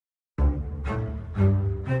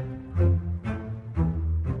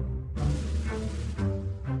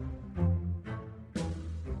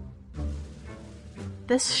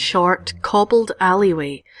This short, cobbled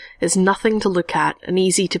alleyway is nothing to look at and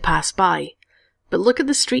easy to pass by, but look at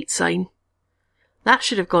the street sign. That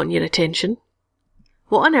should have gotten your attention.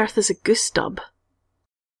 What on earth is a goosedub?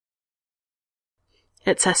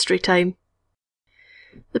 It's history time.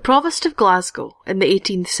 The Provost of Glasgow in the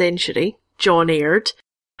 18th century, John Aird,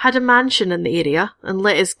 had a mansion in the area and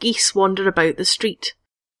let his geese wander about the street.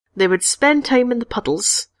 They would spend time in the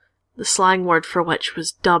puddles, the slang word for which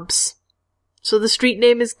was dubs. So the street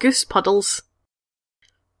name is Goose Puddles.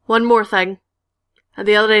 One more thing. At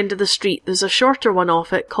the other end of the street there's a shorter one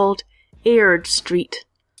off it called Aird Street.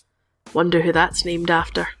 Wonder who that's named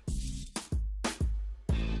after.